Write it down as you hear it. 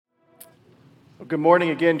Well, good morning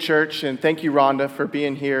again, church, and thank you, Rhonda, for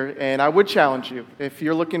being here. And I would challenge you, if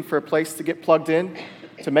you're looking for a place to get plugged in,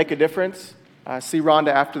 to make a difference, see Rhonda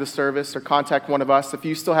after the service or contact one of us. If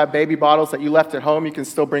you still have baby bottles that you left at home, you can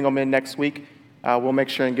still bring them in next week. We'll make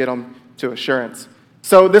sure and get them to Assurance.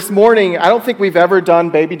 So this morning, I don't think we've ever done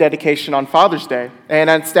baby dedication on Father's Day. And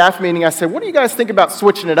at staff meeting, I said, what do you guys think about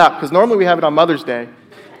switching it up? Because normally we have it on Mother's Day.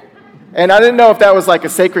 And I didn't know if that was like a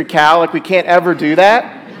sacred cow, like we can't ever do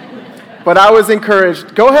that. But I was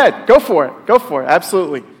encouraged, go ahead, go for it,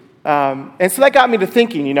 absolutely. And so that got me to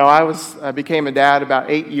thinking, I became a dad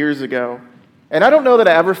about 8 years ago. And I don't know that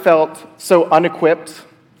I ever felt so unequipped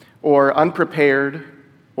or unprepared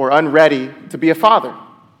or unready to be a father.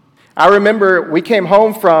 I remember we came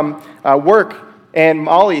home from work and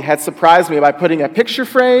Molly had surprised me by putting a picture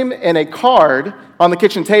frame and a card on the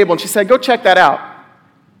kitchen table. And she said, go check that out.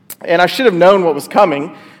 And I should have known what was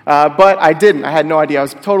coming. But I didn't. I had no idea. I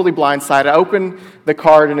was totally blindsided. I opened the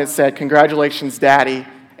card and it said, congratulations, Daddy.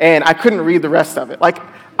 And I couldn't read the rest of it.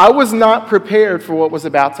 I was not prepared for what was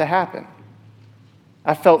about to happen.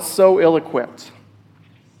 I felt so ill-equipped.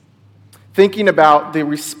 Thinking about the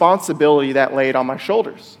responsibility that laid on my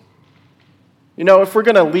shoulders. If we're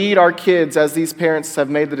going to lead our kids, as these parents have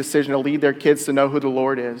made the decision to lead their kids to know who the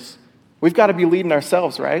Lord is, we've got to be leading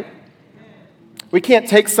ourselves, right? We can't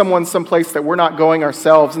take someone someplace that we're not going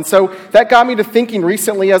ourselves. And so that got me to thinking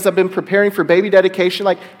recently as I've been preparing for baby dedication,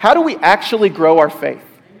 how do we actually grow our faith?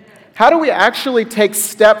 How do we actually take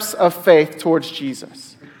steps of faith towards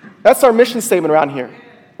Jesus? That's our mission statement around here.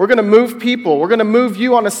 We're going to move people. We're going to move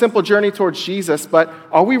you on a simple journey towards Jesus, but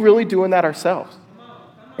are we really doing that ourselves?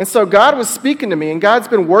 And so God was speaking to me, and God's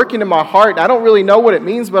been working in my heart. I don't really know what it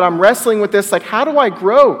means, but I'm wrestling with this. How do I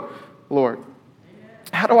grow, Lord?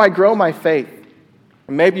 How do I grow my faith?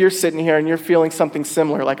 Maybe you're sitting here and you're feeling something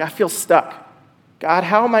similar, I feel stuck. God,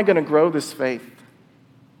 how am I going to grow this faith?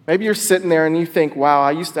 Maybe you're sitting there and you think, wow,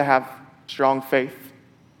 I used to have strong faith,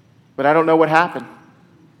 but I don't know what happened.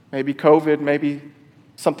 Maybe COVID, maybe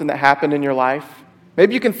something that happened in your life.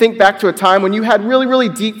 Maybe you can think back to a time when you had really, really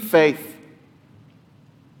deep faith.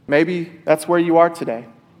 Maybe that's where you are today.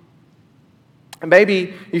 And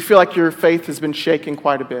maybe you feel like your faith has been shaken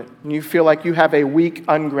quite a bit, and you feel like you have a weak,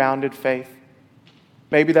 ungrounded faith.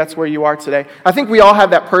 Maybe that's where you are today. I think we all have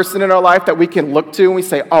that person in our life that we can look to and we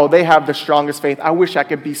say, oh, they have the strongest faith. I wish I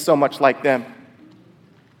could be so much like them.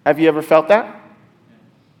 Have you ever felt that?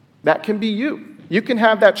 That can be you. You can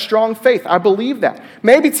have that strong faith. I believe that.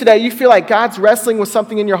 Maybe today you feel like God's wrestling with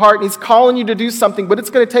something in your heart and He's calling you to do something, but it's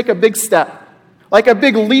going to take a big step, like a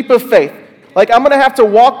big leap of faith. I'm going to have to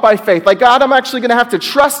walk by faith. God, I'm actually going to have to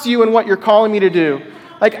trust you in what you're calling me to do.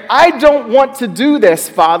 I don't want to do this,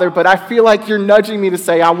 Father, but I feel like you're nudging me to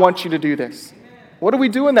say, I want you to do this. What do we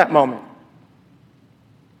do in that moment?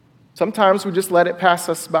 Sometimes we just let it pass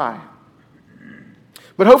us by.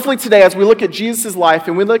 But hopefully today, as we look at Jesus' life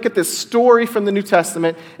and we look at this story from the New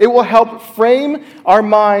Testament, it will help frame our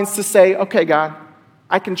minds to say, okay, God,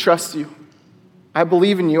 I can trust you. I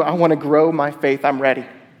believe in you. I want to grow my faith. I'm ready.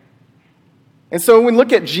 And so when we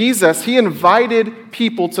look at Jesus, He invited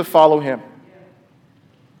people to follow Him.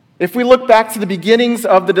 If we look back to the beginnings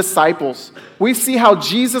of the disciples, we see how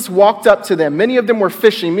Jesus walked up to them. Many of them were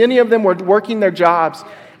fishing. Many of them were working their jobs.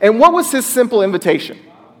 And what was His simple invitation?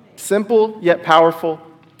 Simple yet powerful,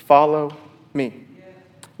 follow me.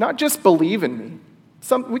 Not just believe in me.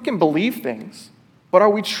 We can believe things, but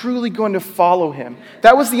are we truly going to follow Him?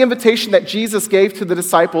 That was the invitation that Jesus gave to the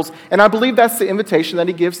disciples, and I believe that's the invitation that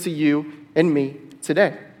He gives to you and me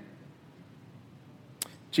today.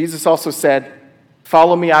 Jesus also said,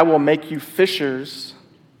 follow me, I will make you fishers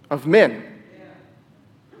of men.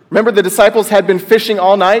 Remember, the disciples had been fishing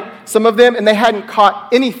all night, some of them, and they hadn't caught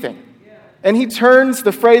anything. And He turns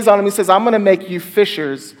the phrase on them. He says, I'm going to make you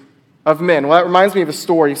fishers of men. Well, that reminds me of a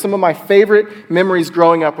story. Some of my favorite memories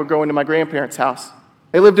growing up were going to my grandparents' house.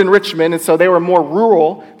 They lived in Richmond, and so they were more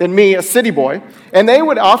rural than me, a city boy. And they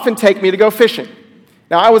would often take me to go fishing.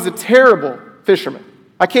 Now, I was a terrible fisherman.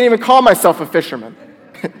 I can't even call myself a fisherman.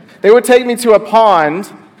 They would take me to a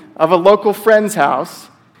pond of a local friend's house,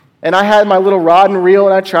 and I had my little rod and reel,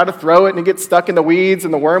 and I'd try to throw it, and it'd get stuck in the weeds,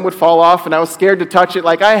 and the worm would fall off, and I was scared to touch it.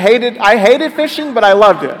 I hated fishing, but I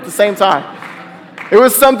loved it at the same time. It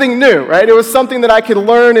was something new, right? It was something that I could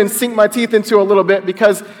learn and sink my teeth into a little bit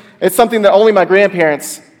because it's something that only my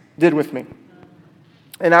grandparents did with me.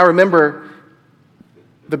 And I remember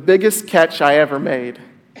the biggest catch I ever made.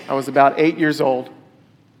 I was about 8 years old,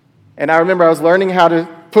 and I remember I was learning how to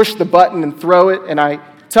push the button and throw it, and I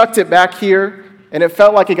tucked it back here, and it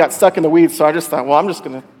felt like it got stuck in the weeds, so I just thought, well, I'm just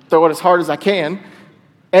going to throw it as hard as I can.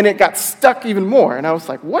 And it got stuck even more. And I was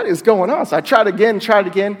like, what is going on? So I tried again.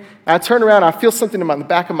 And I turn around, and I feel something in the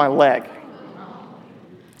back of my leg.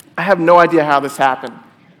 I have no idea how this happened.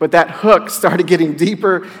 But that hook started getting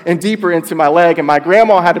deeper and deeper into my leg. And my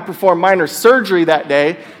grandma had to perform minor surgery that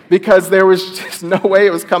day because there was just no way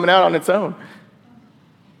it was coming out on its own.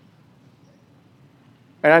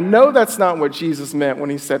 And I know that's not what Jesus meant when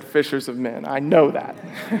he said fishers of men. I know that.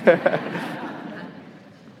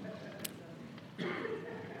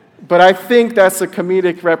 But I think that's a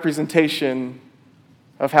comedic representation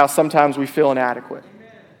of how sometimes we feel inadequate.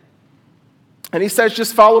 And he says,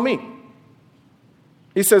 just follow me.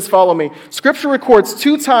 He says, follow me. Scripture records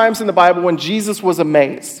 2 times in the Bible when Jesus was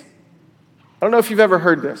amazed. I don't know if you've ever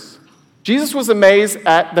heard this. Jesus was amazed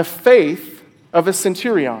at the faith of a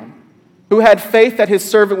centurion who had faith that his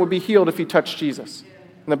servant would be healed if he touched Jesus.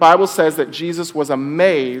 And the Bible says that Jesus was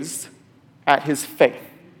amazed at his faith.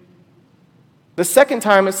 The second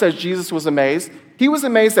time it says Jesus was amazed, he was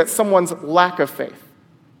amazed at someone's lack of faith.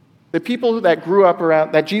 The people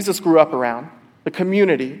that Jesus grew up around, the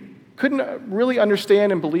community, couldn't really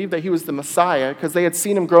understand and believe that he was the Messiah because they had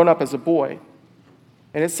seen him grown up as a boy.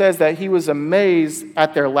 And it says that he was amazed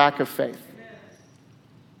at their lack of faith.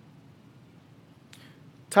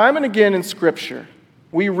 Time and again in Scripture,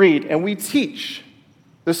 we read and we teach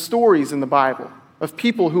the stories in the Bible of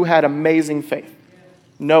people who had amazing faith.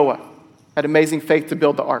 Noah had amazing faith to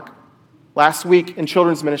build the ark. Last week in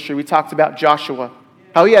children's ministry, we talked about Joshua,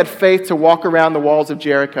 how he had faith to walk around the walls of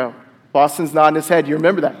Jericho. Boston's nodding his head. You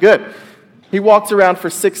remember that? Good. He walked around for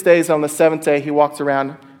 6 days. On the 7th day, he walked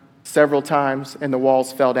around several times, and the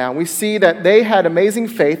walls fell down. We see that they had amazing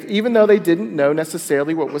faith, even though they didn't know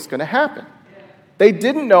necessarily what was going to happen. They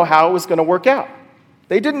didn't know how it was going to work out.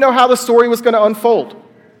 They didn't know how the story was going to unfold.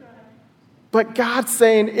 But God's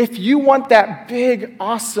saying, if you want that big,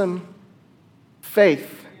 awesome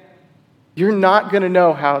faith, you're not going to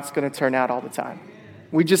know how it's going to turn out all the time.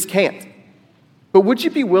 We just can't. But would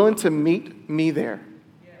you be willing to meet me there?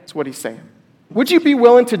 That's what he's saying. Would you be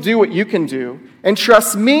willing to do what you can do and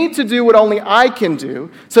trust me to do what only I can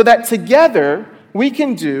do so that together we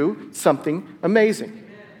can do something amazing?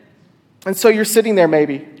 And so you're sitting there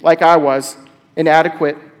maybe, like I was,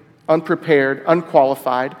 inadequate, unprepared,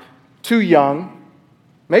 unqualified, too young.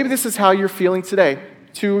 Maybe this is how you're feeling today.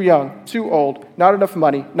 Too young, too old, not enough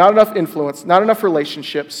money, not enough influence, not enough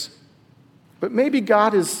relationships. But maybe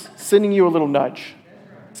God is sending you a little nudge,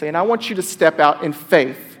 saying, I want you to step out in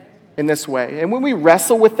faith in this way. And when we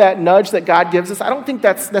wrestle with that nudge that God gives us, I don't think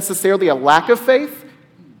that's necessarily a lack of faith.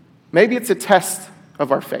 Maybe it's a test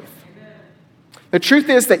of our faith. The truth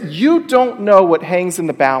is that you don't know what hangs in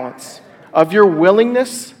the balance of your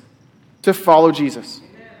willingness to follow Jesus.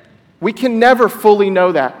 We can never fully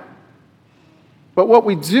know that. But what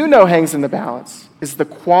we do know hangs in the balance is the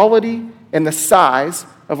quality and the size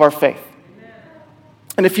of our faith.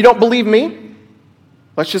 And if you don't believe me,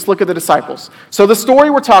 let's just look at the disciples. So the story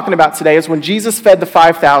we're talking about today is when Jesus fed the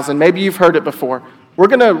 5,000. Maybe you've heard it before. We're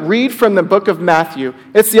going to read from the book of Matthew.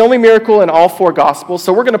 It's the only miracle in all 4 Gospels.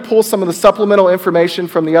 So we're going to pull some of the supplemental information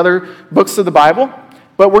from the other books of the Bible.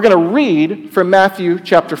 But we're going to read from Matthew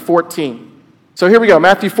chapter 14. So here we go.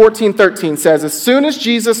 Matthew 14:13 says, as soon as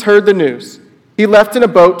Jesus heard the news, he left in a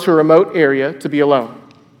boat to a remote area to be alone.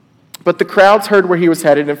 But the crowds heard where he was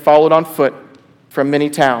headed and followed on foot from many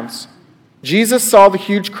towns. Jesus saw the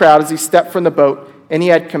huge crowd as he stepped from the boat, and he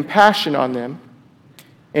had compassion on them,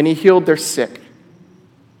 and he healed their sick.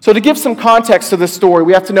 So to give some context to this story,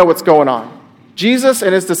 we have to know what's going on. Jesus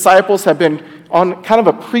and his disciples have been on kind of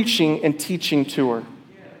a preaching and teaching tour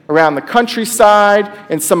around the countryside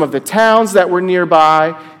and some of the towns that were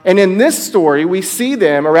nearby. And in this story, we see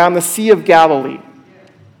them around the Sea of Galilee.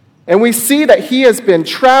 And we see that he has been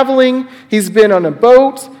traveling, he's been on a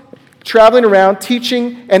boat, traveling around,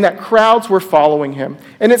 teaching, and that crowds were following him.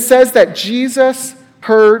 And it says that Jesus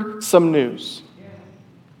heard some news.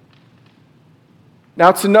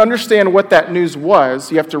 Now, to understand what that news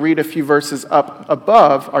was, you have to read a few verses up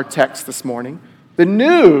above our text this morning. The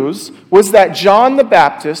news was that John the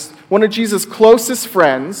Baptist, one of Jesus' closest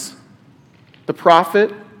friends, the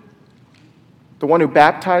prophet, the one who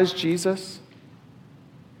baptized Jesus,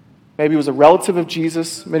 maybe was a relative of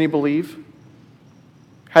Jesus, many believe,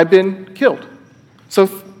 had been killed. So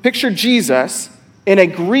picture Jesus in a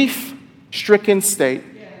grief-stricken state,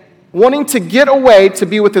 wanting to get away to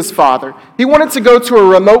be with his Father. He wanted to go to a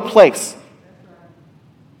remote place.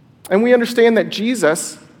 And we understand that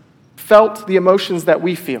Jesus felt the emotions that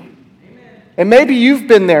we feel. And maybe you've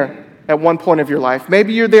been there at one point of your life.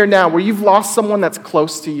 Maybe you're there now where you've lost someone that's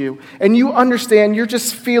close to you, and you understand you're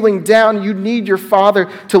just feeling down. You need your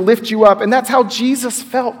Father to lift you up, and that's how Jesus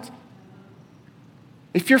felt.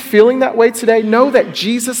 If you're feeling that way today, know that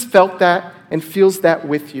Jesus felt that and feels that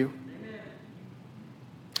with you.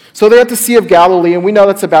 So they're at the Sea of Galilee, and we know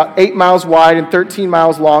that's about 8 miles wide and 13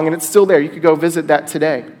 miles long, and it's still there. You could go visit that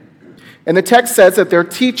today. And the text says that they're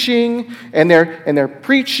teaching, and they're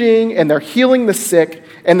preaching, and they're healing the sick,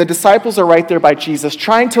 and the disciples are right there by Jesus,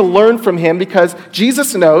 trying to learn from him because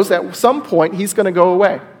Jesus knows that at some point he's going to go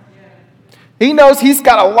away. He knows he's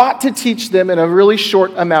got a lot to teach them in a really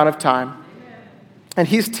short amount of time. And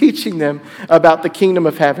he's teaching them about the kingdom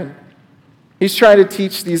of heaven. He's trying to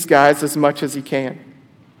teach these guys as much as he can.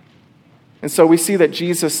 And so we see that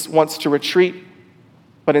Jesus wants to retreat,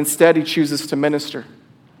 but instead he chooses to minister.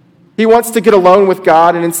 He wants to get alone with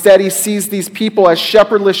God, and instead he sees these people as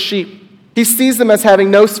shepherdless sheep. He sees them as having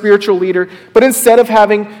no spiritual leader, but instead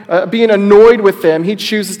of being annoyed with them, he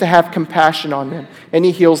chooses to have compassion on them, and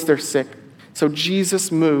he heals their sick. So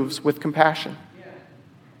Jesus moves with compassion.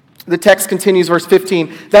 The text continues, verse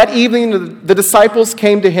 15. That evening, the disciples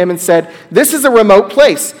came to him and said, "This is a remote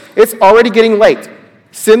place. It's already getting late.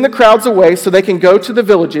 Send the crowds away so they can go to the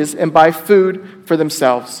villages and buy food for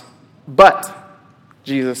themselves." But,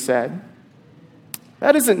 Jesus said,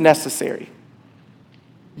 that isn't necessary.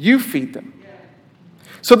 You feed them.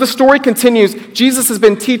 So the story continues. Jesus has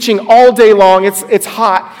been teaching all day long. It's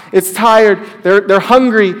hot. It's tired. They're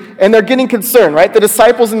hungry, and they're getting concerned, right? The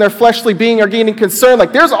disciples in their fleshly being are getting concerned.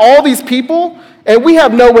 Like, there's all these people, and we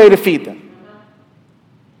have no way to feed them.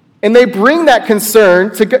 And they bring that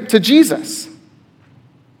concern to Jesus. It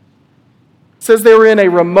says they were in a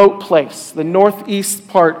remote place, the northeast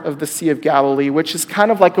part of the Sea of Galilee, which is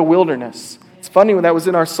kind of like a wilderness. It's funny when that was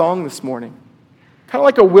in our song this morning. Kind of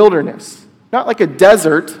like a wilderness. Not like a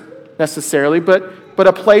desert necessarily, but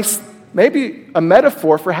a place, maybe a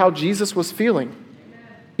metaphor for how Jesus was feeling.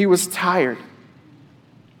 He was tired.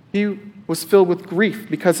 He was filled with grief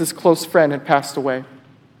because his close friend had passed away.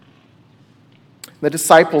 The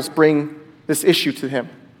disciples bring this issue to him.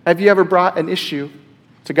 Have you ever brought an issue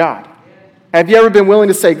to God? Have you ever been willing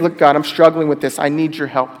to say, "Look, God, I'm struggling with this. I need your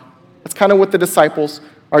help"? That's kind of what the disciples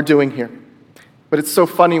are doing here. But it's so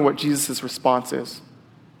funny what Jesus' response is.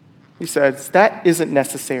 He says, that isn't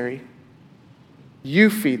necessary. You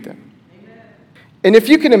feed them. Amen. And if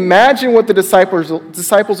you can imagine what the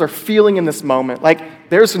disciples are feeling in this moment, like,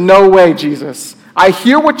 there's no way, Jesus. I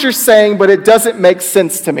hear what you're saying, but it doesn't make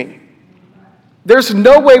sense to me. There's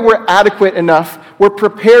no way we're adequate enough. We're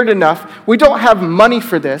prepared enough. We don't have money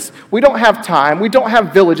for this. We don't have time. We don't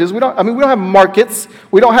have villages. We don't have markets.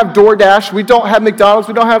 We don't have DoorDash. We don't have McDonald's.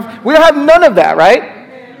 We don't have none of that, right?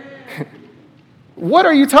 What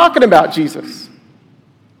are you talking about, Jesus?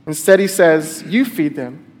 Instead, he says, you feed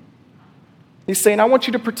them. He's saying, I want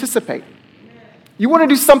you to participate. You want to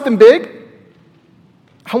do something big?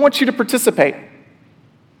 I want you to participate.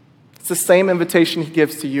 It's the same invitation he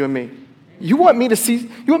gives to you and me. You want me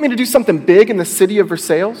to do something big in the city of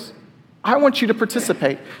Versailles? I want you to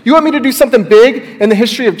participate. You want me to do something big in the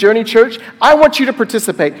history of Journey Church? I want you to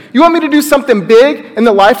participate. You want me to do something big in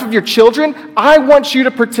the life of your children? I want you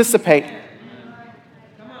to participate.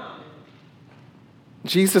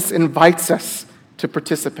 Jesus invites us to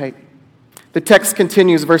participate. The text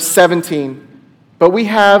continues, verse 17. But we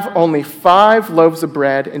have only 5 loaves of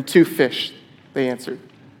bread and 2 fish, they answered.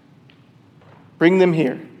 Bring them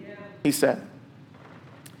here, he said.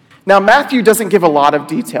 Now, Matthew doesn't give a lot of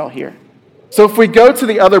detail here. So if we go to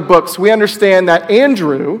the other books, we understand that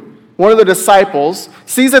Andrew, one of the disciples,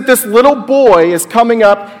 sees that this little boy is coming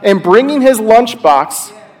up and bringing his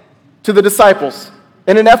lunchbox to the disciples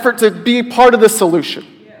in an effort to be part of the solution.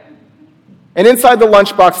 And inside the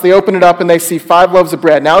lunchbox, they open it up and they see 5 loaves of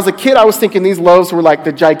bread. Now, as a kid, I was thinking these loaves were like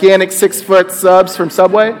the gigantic 6-foot subs from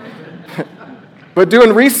Subway. But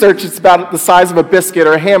doing research, it's about the size of a biscuit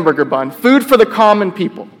or a hamburger bun. Food for the common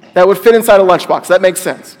people that would fit inside a lunchbox. That makes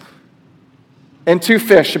sense. And 2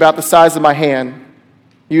 fish about the size of my hand,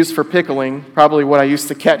 used for pickling, probably what I used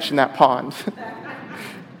to catch in that pond.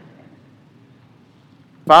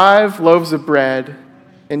 5 loaves of bread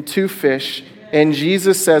and 2 fish. And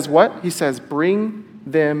Jesus says what? He says, bring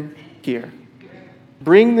them here.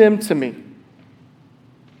 Bring them to me.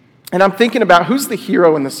 And I'm thinking about who's the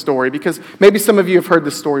hero in the story, because maybe some of you have heard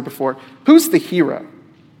this story before. Who's the hero?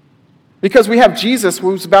 Because we have Jesus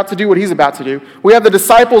who's about to do what he's about to do. We have the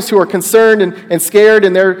disciples who are concerned and scared,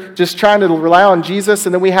 and they're just trying to rely on Jesus.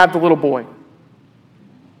 And then we have the little boy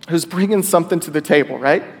who's bringing something to the table,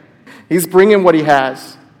 right? He's bringing what he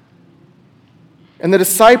has. And the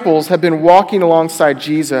disciples have been walking alongside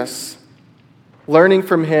Jesus learning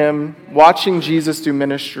from him, watching Jesus do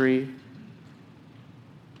ministry.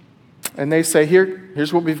 And they say,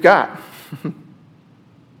 here's what we've got.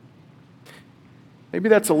 Maybe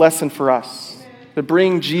that's a lesson for us, to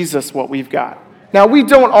bring Jesus what we've got. Now, we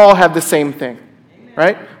don't all have the same thing,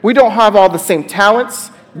 right? We don't have all the same talents,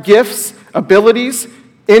 gifts, abilities,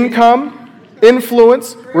 income,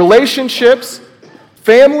 influence, relationships,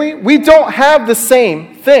 family. We don't have the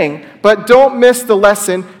same thing, but don't miss the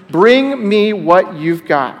lesson. Bring me what you've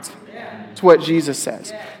got. That's what Jesus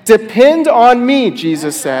says. Depend on me,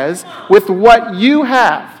 Jesus says, with what you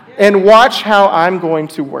have, and watch how I'm going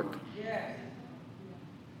to work.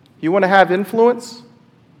 You want to have influence?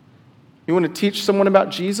 You want to teach someone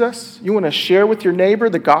about Jesus? You want to share with your neighbor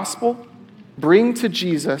the gospel? Bring to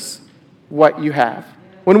Jesus what you have.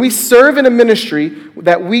 When we serve in a ministry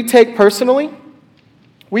that we take personally,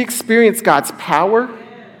 we experience God's power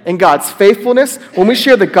and God's faithfulness. When we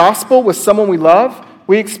share the gospel with someone we love,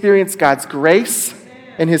 we experience God's grace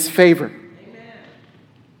and his favor.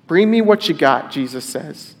 Bring me what you got, Jesus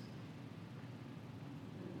says.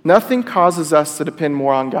 Nothing causes us to depend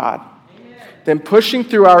more on God than pushing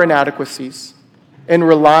through our inadequacies and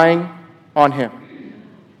relying on him.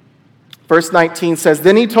 Verse 19 says,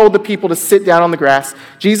 Then he told the people to sit down on the grass.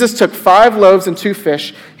 Jesus took 5 loaves and 2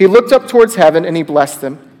 fish. He looked up towards heaven and he blessed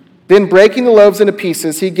them. Then breaking the loaves into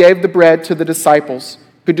pieces, he gave the bread to the disciples,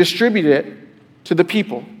 who distributed it to the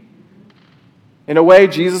people. In a way,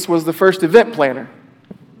 Jesus was the first event planner.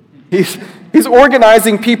 He's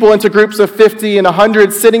organizing people into groups of 50 and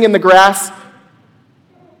 100 sitting in the grass.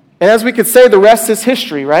 And as we could say, the rest is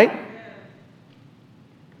history, right?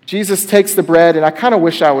 Jesus takes the bread, and I kind of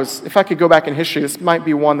wish if I could go back in history, this might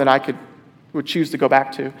be one that I would choose to go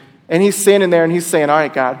back to. And he's standing there and he's saying, all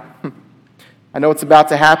right, God, I know what's about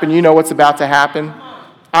to happen. You know what's about to happen.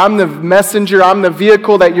 I'm the messenger. I'm the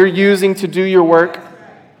vehicle that you're using to do your work.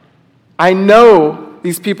 I know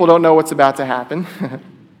these people don't know what's about to happen.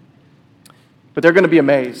 But they're going to be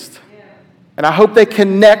amazed. And I hope they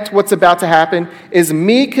connect what's about to happen is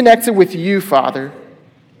me connected with you, Father.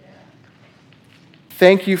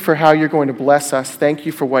 Thank you for how you're going to bless us. Thank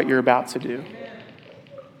you for what you're about to do.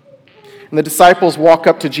 And the disciples walk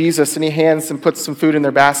up to Jesus, and he hands and puts some food in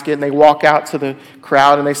their basket, and they walk out to the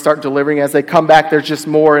crowd, and they start delivering. As they come back, there's just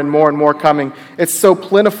more and more and more coming. It's so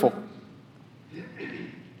plentiful.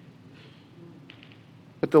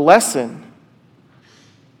 But the lesson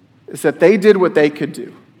is that they did what they could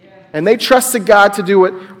do. And they trusted God to do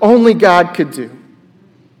what only God could do.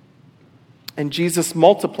 And Jesus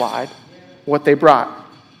multiplied what they brought.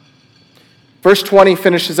 Verse 20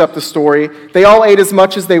 finishes up the story. They all ate as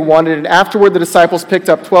much as they wanted, and afterward the disciples picked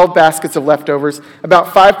up 12 baskets of leftovers.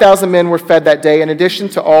 About 5,000 men were fed that day, in addition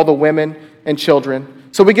to all the women and children.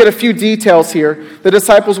 So we get a few details here. The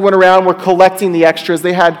disciples went around, were collecting the extras.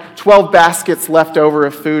 They had 12 baskets left over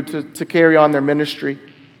of food to carry on their ministry.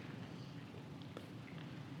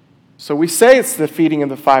 So we say it's the feeding of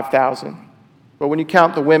the 5,000. But when you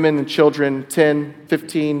count the women and children, 10,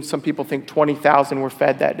 15, some people think 20,000 were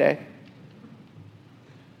fed that day.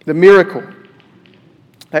 The miracle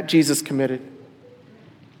that Jesus committed.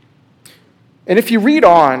 And if you read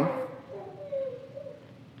on,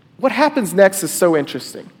 what happens next is so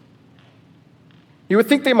interesting. You would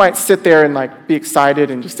think they might sit there and be excited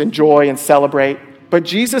and just enjoy and celebrate. But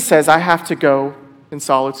Jesus says, I have to go in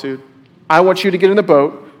solitude. I want you to get in the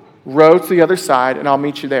boat, row to the other side, and I'll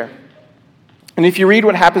meet you there. And if you read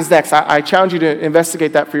what happens next, I challenge you to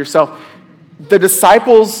investigate that for yourself. The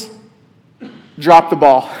disciples drop the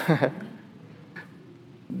ball.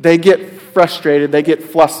 They get frustrated. They get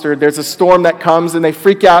flustered. There's a storm that comes, and they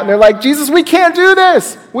freak out, and they're like, Jesus, we can't do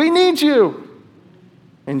this. We need you.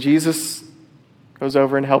 And Jesus goes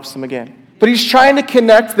over and helps them again. But he's trying to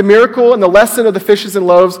connect the miracle and the lesson of the fishes and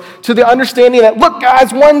loaves to the understanding that, look,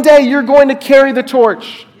 guys, one day you're going to carry the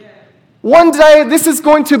torch. One day this is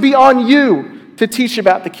going to be on you to teach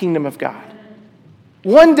about the kingdom of God.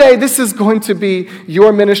 One day this is going to be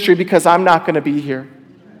your ministry because I'm not going to be here.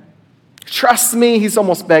 Trust me, he's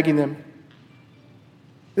almost begging them.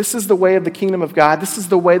 This is the way of the kingdom of God. This is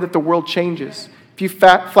the way that the world changes. If you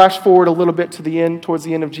flash forward a little bit to the end, towards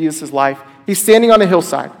the end of Jesus' life, he's standing on a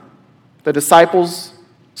hillside. The disciples,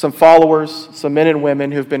 some followers, some men and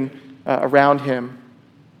women who've been around him.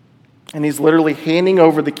 And he's literally handing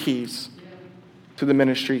over the keys to the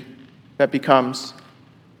ministry that becomes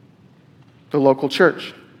the local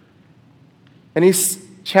church. And he's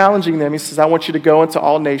challenging them. He says, I want you to go into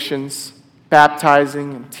all nations,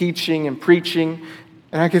 baptizing and teaching and preaching.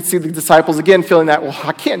 And I can see the disciples again feeling that, well,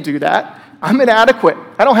 I can't do that. I'm inadequate.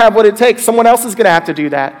 I don't have what it takes. Someone else is going to have to do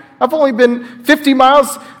that. I've only been 50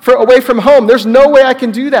 miles away from home. There's no way I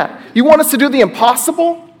can do that. You want us to do the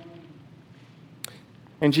impossible?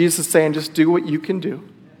 And Jesus is saying, just do what you can do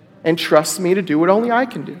and trust me to do what only I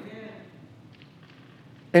can do.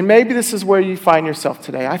 And maybe this is where you find yourself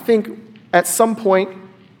today. I think at some point,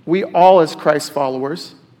 we all as Christ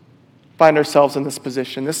followers find ourselves in this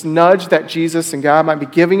position. This nudge that Jesus and God might be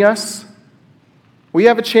giving us, we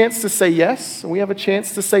have a chance to say yes, and we have a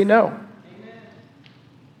chance to say no.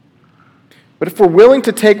 But if we're willing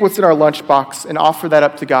to take what's in our lunchbox and offer that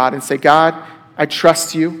up to God and say, God, I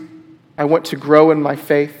trust you. I want to grow in my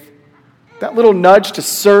faith. That little nudge to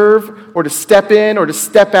serve or to step in or to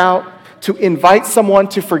step out, to invite someone,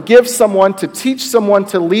 to forgive someone, to teach someone,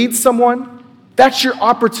 to lead someone, that's your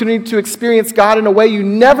opportunity to experience God in a way you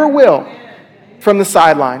never will from the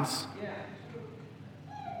sidelines.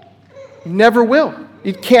 You never will.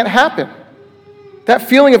 It can't happen. That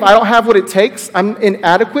feeling of I don't have what it takes, I'm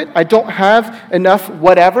inadequate, I don't have enough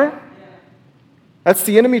whatever, that's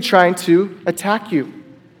the enemy trying to attack you,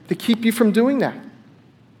 to keep you from doing that.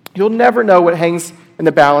 You'll never know what hangs in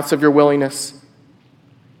the balance of your willingness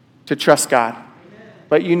to trust God.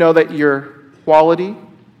 But you know that your quality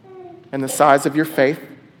and the size of your faith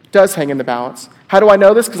does hang in the balance. How do I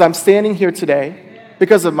know this? Because I'm standing here today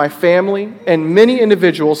because of my family and many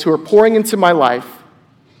individuals who are pouring into my life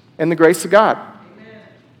and the grace of God.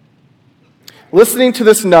 Listening to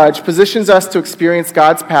this nudge positions us to experience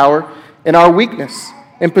God's power in our weakness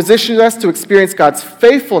and positions us to experience God's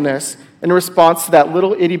faithfulness in response to that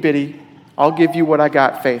little itty-bitty, I'll give you what I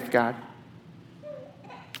got faith, God.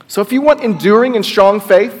 So if you want enduring and strong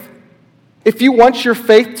faith, if you want your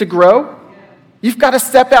faith to grow, you've got to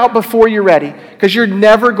step out before you're ready, because you're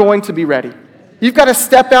never going to be ready. You've got to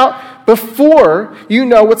step out before you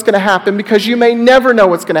know what's going to happen, because you may never know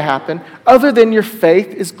what's going to happen, other than your faith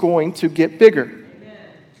is going to get bigger.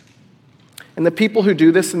 And the people who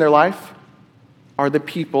do this in their life are the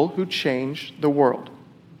people who change the world.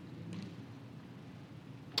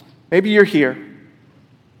 Maybe you're here.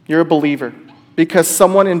 You're a believer because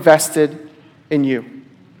someone invested in you.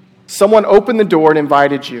 Someone opened the door and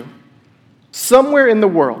invited you. Somewhere in the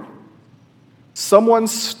world,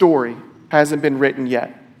 someone's story hasn't been written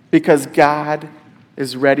yet because God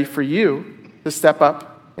is ready for you to step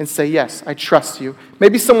up and say, yes, I trust you.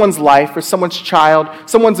 Maybe someone's life or someone's child,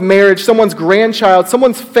 someone's marriage, someone's grandchild,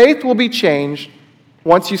 someone's faith will be changed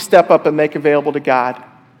once you step up and make available to God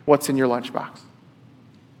what's in your lunchbox.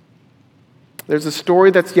 There's a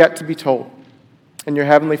story that's yet to be told, and your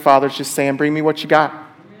Heavenly Father's just saying, bring me what you got.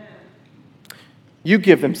 You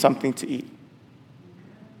give them something to eat.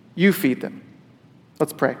 You feed them.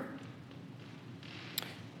 Let's pray.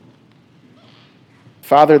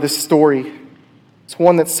 Father, this story, it's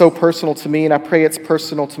one that's so personal to me, and I pray it's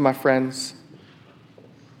personal to my friends.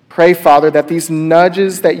 Pray, Father, that these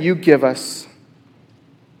nudges that you give us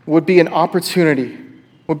would be an opportunity,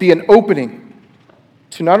 would be an opening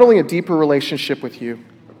to not only a deeper relationship with you,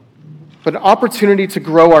 but an opportunity to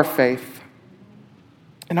grow our faith,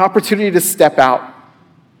 an opportunity to step out,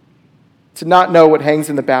 to not know what hangs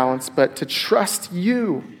in the balance, but to trust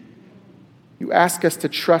you. You ask us to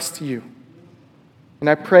trust you. And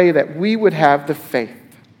I pray that we would have the faith.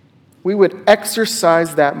 We would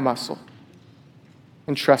exercise that muscle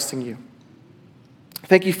in trusting you.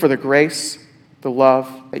 Thank you for the grace, the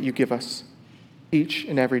love that you give us each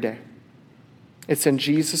and every day. It's in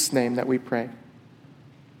Jesus' name that we pray.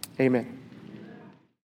 Amen.